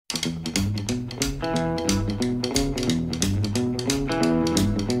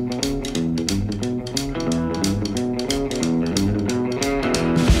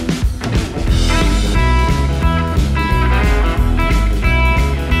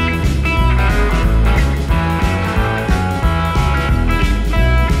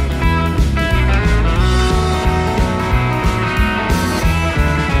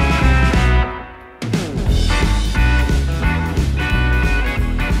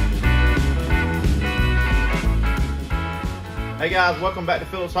Hey guys, welcome back to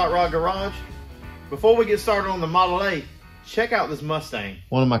Phillips Hot Rod Garage. Before we get started on the Model A, check out this Mustang.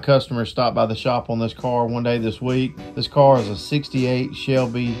 One of my customers stopped by the shop on this car one day this week. This car is a 68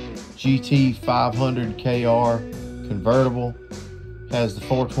 Shelby GT 500 KR convertible. Has the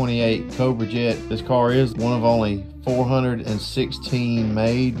 428 Cobra Jet. This car is one of only 416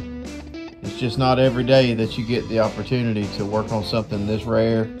 made. It's just not every day that you get the opportunity to work on something this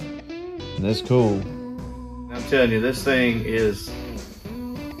rare and this cool. I'm telling you, this is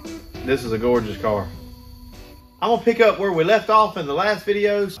a gorgeous car. I'm gonna pick up where we left off in the last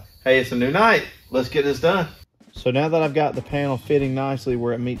videos. Hey, it's a new night. Let's get this done. So now that I've got the panel fitting nicely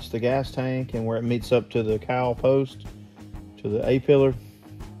where it meets the gas tank and where it meets up to the cowl post, to the A-pillar,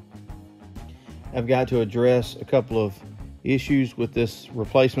 I've got to address a couple of issues with this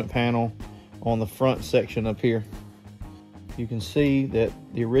replacement panel on the front section up here. You can see that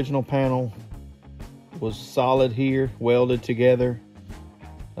the original panel was solid here, welded together.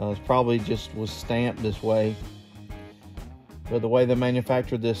 It probably just was stamped this way. But the way they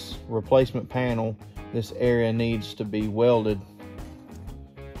manufactured this replacement panel, this area needs to be welded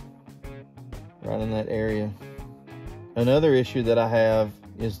right in that area. Another issue that I have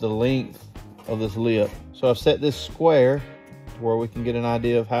is the length of this lip. So I've set this square where we can get an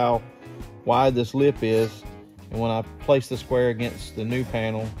idea of how wide this lip is. And when I place the square against the new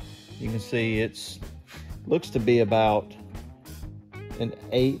panel, you can see it's looks to be about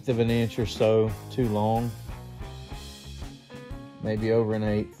 1/8 of an inch or so too long, maybe over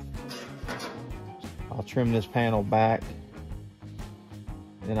 1/8. I'll trim this panel back,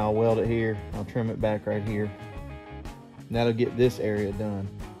 then I'll weld it here. I'll trim it back right here, and that'll get this area done.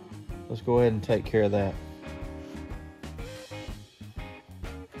 Let's go ahead and take care of that.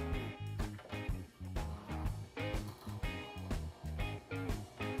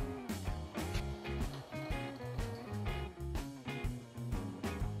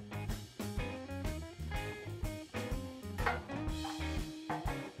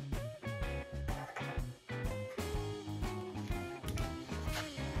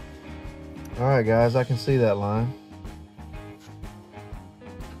 All right, guys, I can see that line.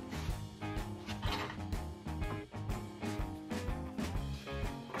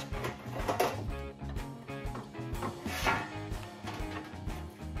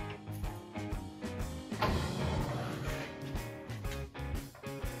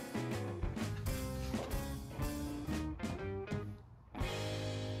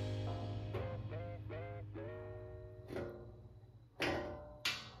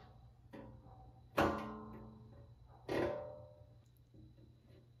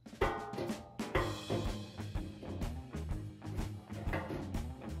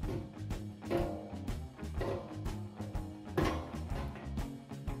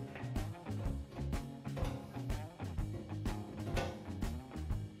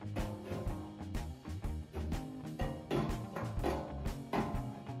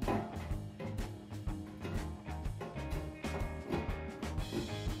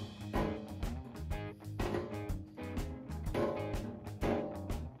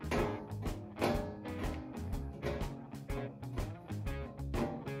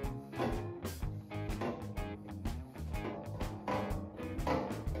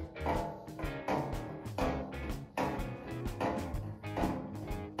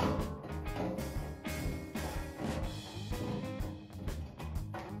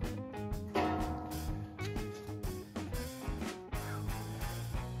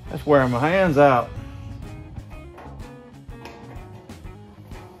 That's wearing my hands out.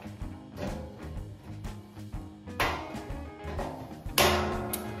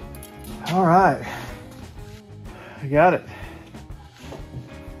 All right, I got it.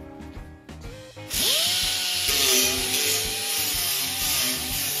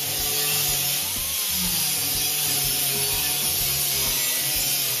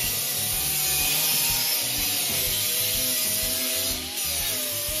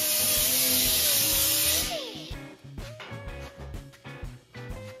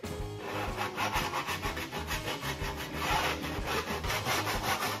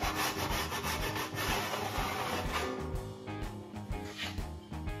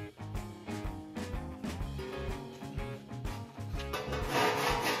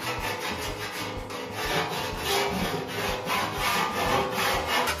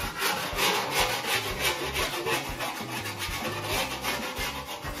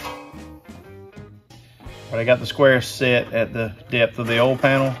 But I got the square set at the depth of the old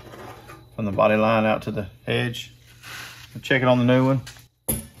panel from the body line out to the edge. I'll check it on the new one.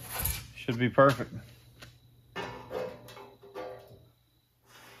 Should be perfect.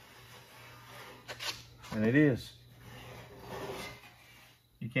 And it is.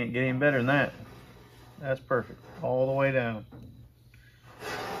 can't get any better than that. That's perfect, all the way down.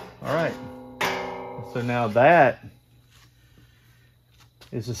 All right, so now that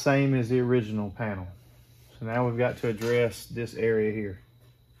is the same as the original panel. So now we've got to address this area here.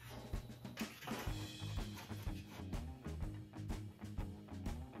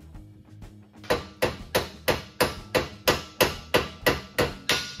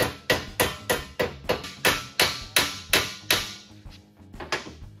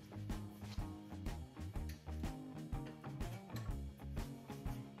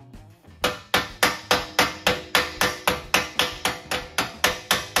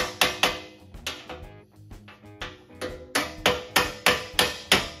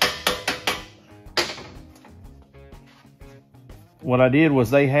 What I did was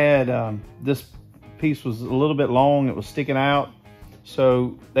they had, this piece was a little bit long, it was sticking out.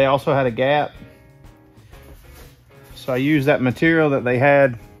 So they also had a gap. So I used that material that they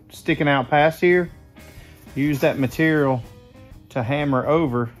had sticking out past here, used that material to hammer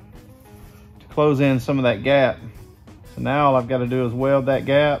over to close in some of that gap. So now all I've got to do is weld that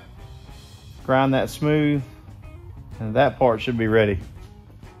gap, grind that smooth, and that part should be ready.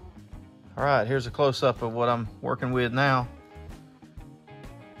 All right, here's a close-up of what I'm working with now.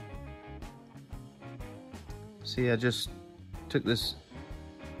 See, I just took this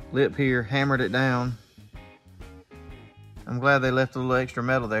lip here, hammered it down. I'm glad they left a little extra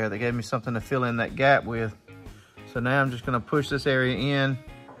metal there. They gave me something to fill in that gap with. So now I'm just gonna push this area in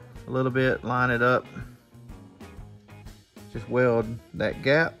a little bit, line it up. Just weld that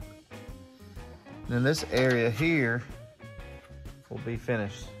gap. And then this area here will be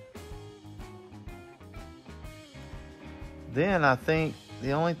finished. Then I think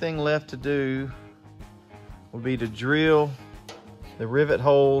the only thing left to do would be to drill the rivet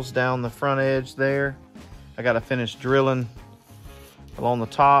holes down the front edge there. I gotta finish drilling along the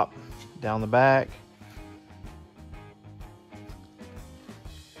top, down the back.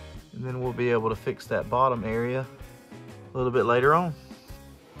 And then we'll be able to fix that bottom area a little bit later on.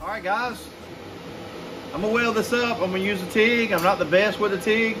 All right, guys. I'm gonna weld this up. I'm gonna use a TIG. I'm not the best with a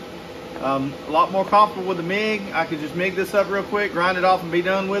TIG. A lot more comfortable with the MIG. I could just MIG this up real quick, grind it off and be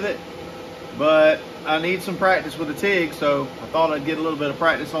done with it. But I need some practice with the TIG, so I thought I'd get a little bit of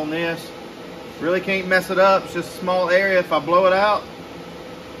practice on this. Really can't mess it up. It's just a small area. If I blow it out,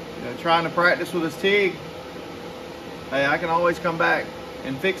 trying to practice with this TIG, hey, I can always come back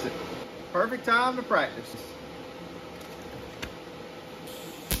and fix it. Perfect time to practice.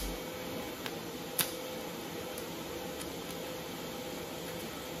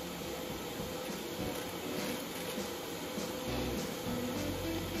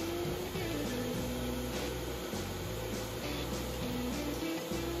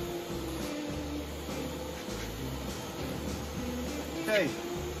 Okay,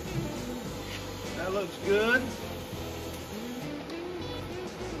 that looks good.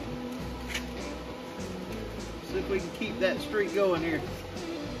 See if we can keep that streak going here.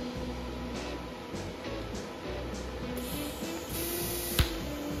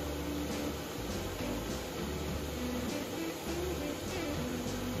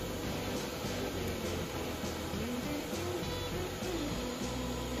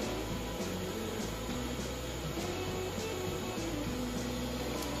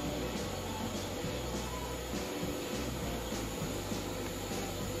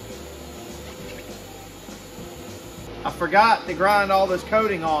 I forgot to grind all this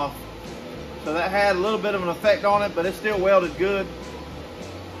coating off, so that had a little bit of an effect on it, but it's still welded good.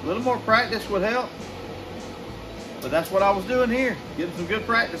 A little more practice would help, but that's what I was doing here, getting some good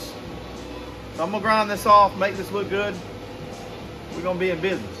practice. So I'm gonna grind this off, make this look good. We're gonna be in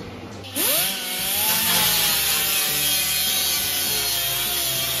business.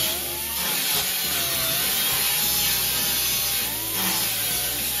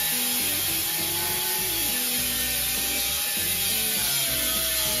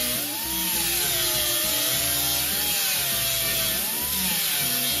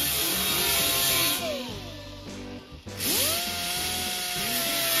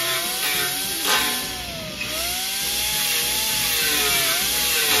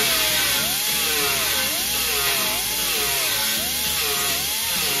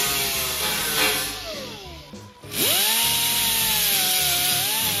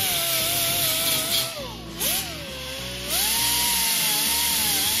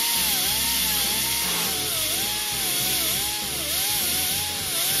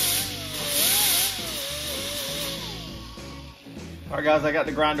 All right, guys, I got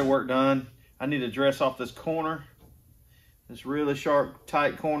the grinder work done. I need to dress off this corner, this really sharp,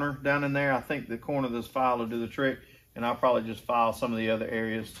 tight corner down in there. I think the corner of this file will do the trick. And I'll probably just file some of the other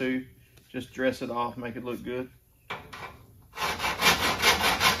areas too. Just dress it off, make it look good.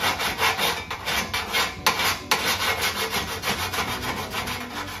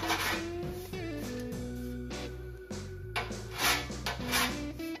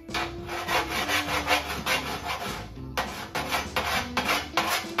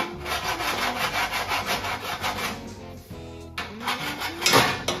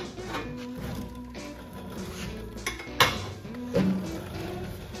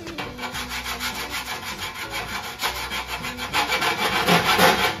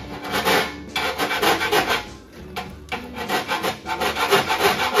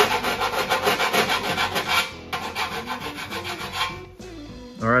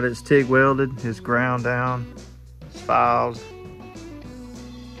 All right, it's TIG welded, it's ground down, it's filed.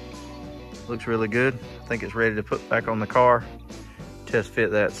 Looks really good. I think it's ready to put back on the car. Test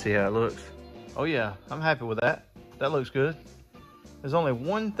fit that, see how it looks. Oh yeah, I'm happy with that. That looks good. There's only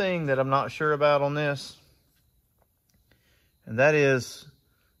one thing that I'm not sure about on this, and that is,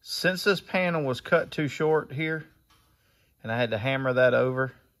 since this panel was cut too short here, and I had to hammer that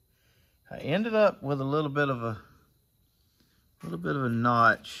over, I ended up with a little bit of a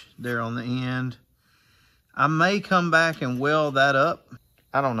notch there on the end. I may come back and weld that up.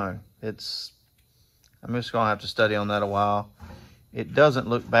 I don't know. I'm just gonna have to study on that a while. It doesn't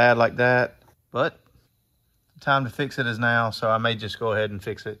look bad like that, but the time to fix it is now, so I may just go ahead and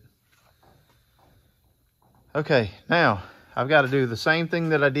fix it. Okay, now I've got to do the same thing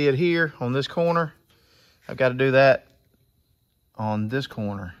that I did here on this corner. I've got to do that on this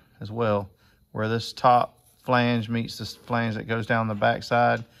corner as well, where this top flange meets this flange that goes down the back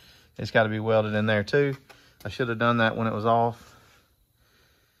side. It's got to be welded in there too. I should have done that when it was off,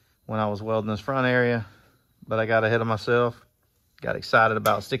 when I was welding this front area, but I got ahead of myself. Got excited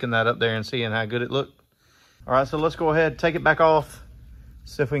about sticking that up there and seeing how good it looked. All right, so let's go ahead, take it back off,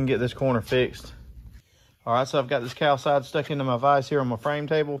 see if we can get this corner fixed. All right, so I've got this cowl side stuck into my vise here on my frame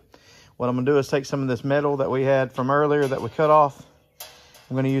table. What I'm gonna do is take some of this metal that we had from earlier that we cut off.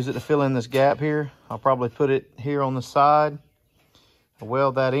 I'm going to use it to fill in this gap here. I'll probably put it here on the side. I'll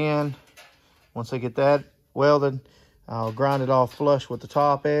weld that in. Once I get that welded, I'll grind it off flush with the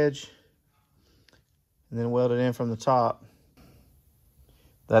top edge and then weld it in from the top.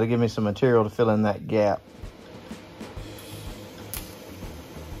 That'll give me some material to fill in that gap.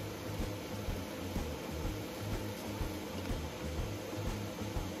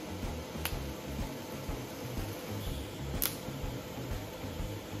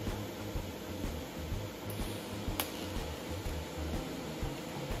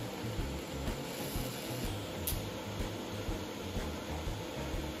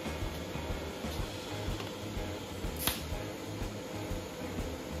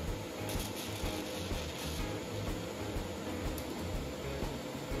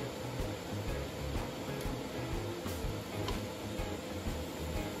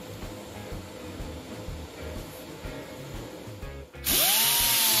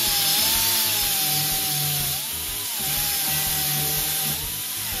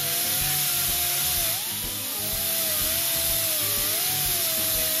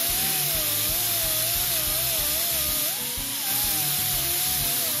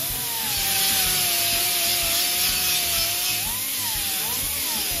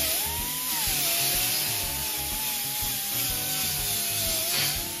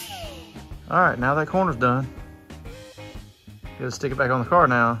 All right, now that corner's done. Gotta stick it back on the car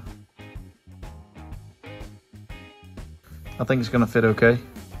now. I think it's gonna fit okay.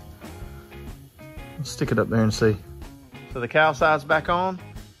 Let's stick it up there and see. So the cowl side's back on.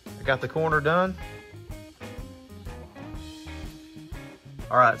 I got the corner done.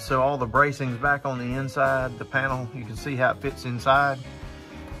 All right, so all the bracing's back on the inside. The panel, you can see how it fits inside.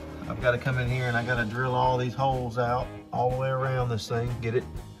 I've got to come in here and I got to drill all these holes out all the way around this thing, get it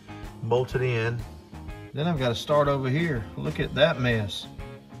bolted in. Then I've got to start over here. Look at that mess.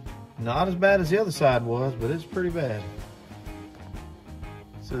 Not as bad as the other side was, but it's pretty bad.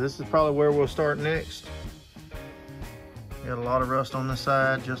 So this is probably where we'll start next. Got a lot of rust on this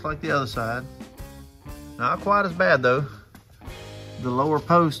side, just like the other side. Not quite as bad though. The lower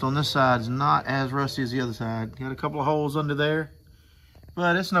post on this side is not as rusty as the other side. Got a couple of holes under there,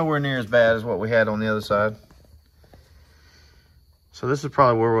 but it's nowhere near as bad as what we had on the other side. So this is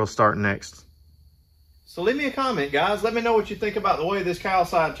probably where we'll start next. So leave me a comment, guys. Let me know what you think about the way this cowl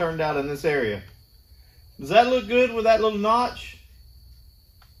side turned out in this area. Does that look good with that little notch?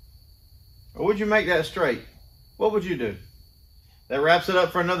 Or would you make that straight? What would you do? That wraps it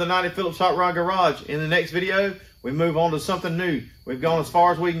up for another 90 Phillips Hot Rod Garage. In the next video, we move on to something new. We've gone as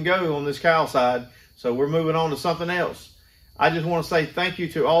far as we can go on this cowl side. So we're moving on to something else. I just want to say thank you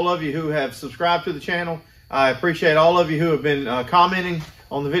to all of you who have subscribed to the channel. I appreciate all of you who have been commenting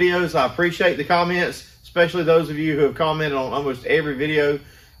on the videos. I appreciate the comments, especially those of you who have commented on almost every video.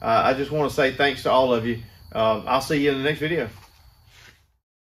 I just want to say thanks to all of you. I'll see you in the next video.